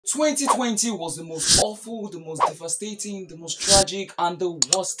2020 was the most awful, the most devastating, the most tragic, and the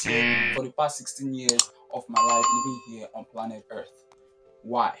worst year for the past 16 years of my life living here on planet Earth.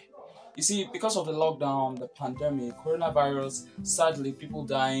 Why? You see, because of the lockdown, the pandemic, coronavirus, sadly, people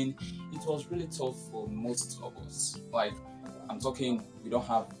dying, it was really tough for most of us. Like, I'm talking, we don't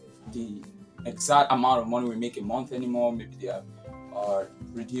have the exact amount of money we make a month anymore. Maybe they have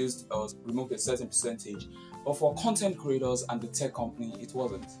reduced or removed a certain percentage. But for content creators and the tech company, it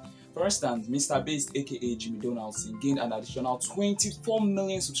wasn't. For instance, Mr. Beast, aka Jimmy Donaldson, gained an additional 24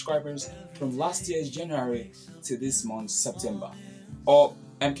 million subscribers from last year's January to this month's September. Or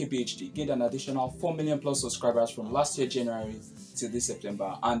MKBHD gained an additional 4 million plus subscribers from last year January to this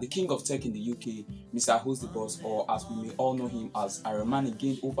September. And the king of tech in the UK, Mr. Who's the Boss, or as we may all know him as Ironman,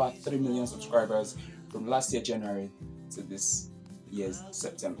 gained over 3 million subscribers from last year January to this year's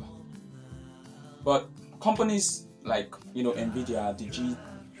September. But companies like Nvidia,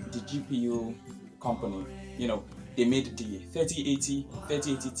 the GPU company, they made the 3080,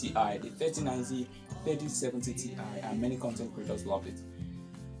 3080 Ti, the 3090, 3070 Ti, and many content creators loved it.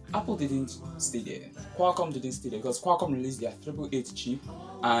 Apple didn't stay there. Qualcomm didn't stay there because Qualcomm released their 888 chip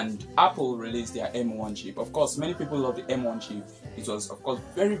and Apple released their M1 chip. Of course, many people love the M1 chip. It was, of course,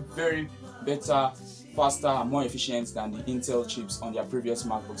 very, very better, faster, and more efficient than the Intel chips on their previous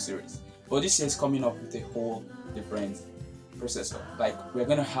MacBook series. But this year is coming up with a whole different processor. Like, we're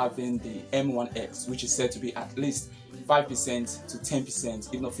going to have in the M1x, which is said to be at least 5% to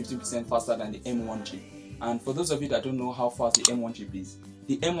 10%, if not 15% faster than the M1 chip. And for those of you that don't know how fast the M1 chip is,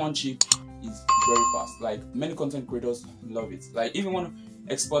 the M1 chip is very fast. Like, many content creators love it. Like, if you want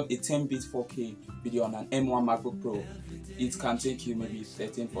to export a 10-bit 4K video on an M1 MacBook Pro, it can take you maybe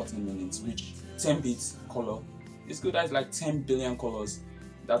 13-14 minutes, which 10-bit color is good. That's like 10 billion colors.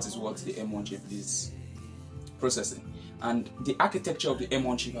 That is what the M1 chip is processing. And the architecture of the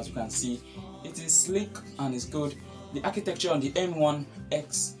M1 chip, as you can see, it is sleek and it's good. The architecture on the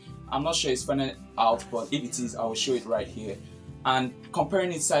M1X, I'm not sure it's finding out, but if it is, I will show it right here. And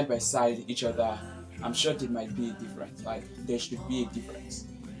comparing it side by side each other, I'm sure there might be a difference. Like, there should be a difference.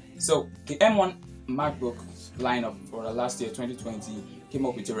 So the M1 MacBook lineup for the last year 2020 came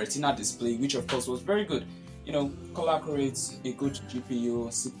up with a Retina display, which of course was very good. Color corrects, a good GPU,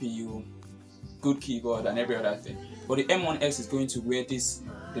 CPU, good keyboard, and every other thing. But the M1X is going to where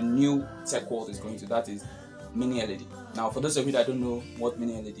the new tech world is going to, that is mini LED. Now, for those of you that don't know what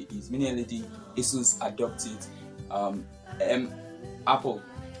mini LED is, mini LED, ASUS adopted. Apple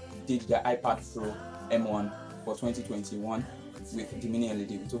did the iPad Pro M1 for 2021 with the mini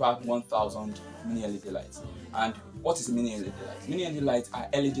LED with over 1,000 mini LED lights. And what is mini LED lights? Mini LED lights are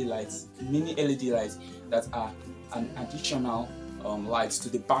LED lights, mini LED lights that are an additional light to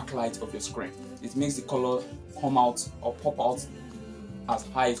the backlight of your screen. It makes the color come out or pop out as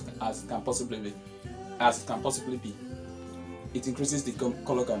high as it can possibly be. It increases the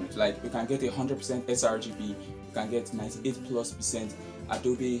color gamut. Like, you can get 100% sRGB, you can get 98+%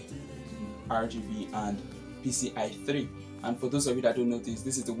 Adobe RGB and PCI 3. And for those of you that don't know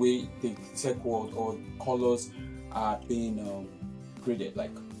this is the way the tech world or colors are being graded.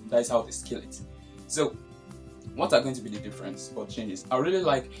 Like, that is how they scale it. So what are going to be the difference or changes? I really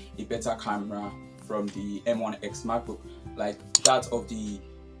like a better camera from the M1X MacBook, like that of the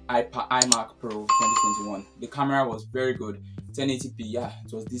iMac Pro 2021. The camera was very good, 1080p, yeah,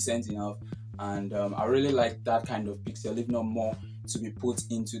 it was decent enough, and I really like that kind of pixel, if not more, to be put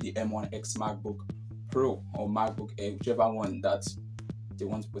into the M1X MacBook Pro or MacBook Air, whichever one that they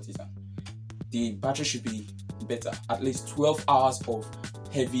want to put it on. The battery should be better, at least 12 hours of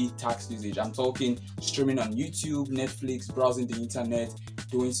heavy task usage. I'm talking streaming on YouTube, Netflix, browsing the internet,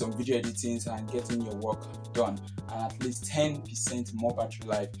 doing some video editing and getting your work done, and at least 10% more battery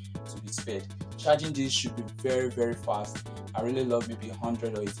life to be spared. Charging this should be very, very fast. I really love maybe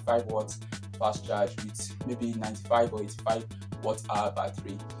 100 or 85 watts fast charge with maybe 95 or 85 watt hour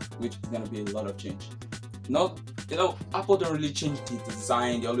battery, which is going to be a lot of change. Apple don't really change the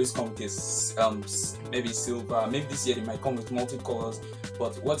design. They always come with this maybe silver, maybe this year they might come with multicolors.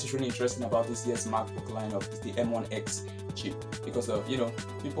 But what is really interesting about this year's MacBook lineup is the M1X chip, because of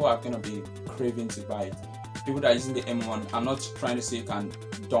people are going to be craving to buy it. People that are using the M1, I'm not trying to say you can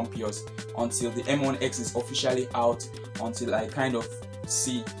dump yours until the M1X is officially out, until I kind of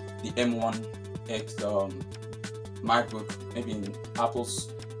see the M1X MacBook maybe in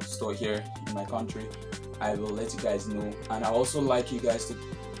Apple's store here in my country. I will let you guys know, and I also like you guys to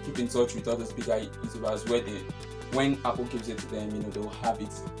keep in touch with other bigger YouTubers where when Apple gives it to them, they will have it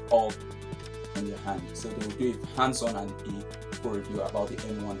all in their hand. So they will do a hands-on and a full review about the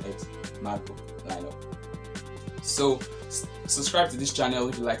M1X MacBook lineup. So subscribe to this channel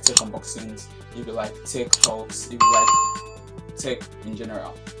if you like tech unboxings, if you like tech talks, if you like tech in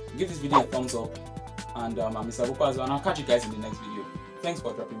general. Give this video a thumbs up, and I'm Mr. Okwuazuchukwuemeke, and I'll catch you guys in the next video. Thanks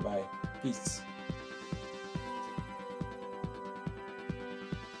for dropping by. Peace.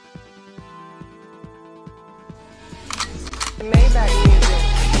 Maybach music.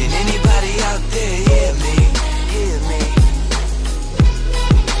 Can anybody out there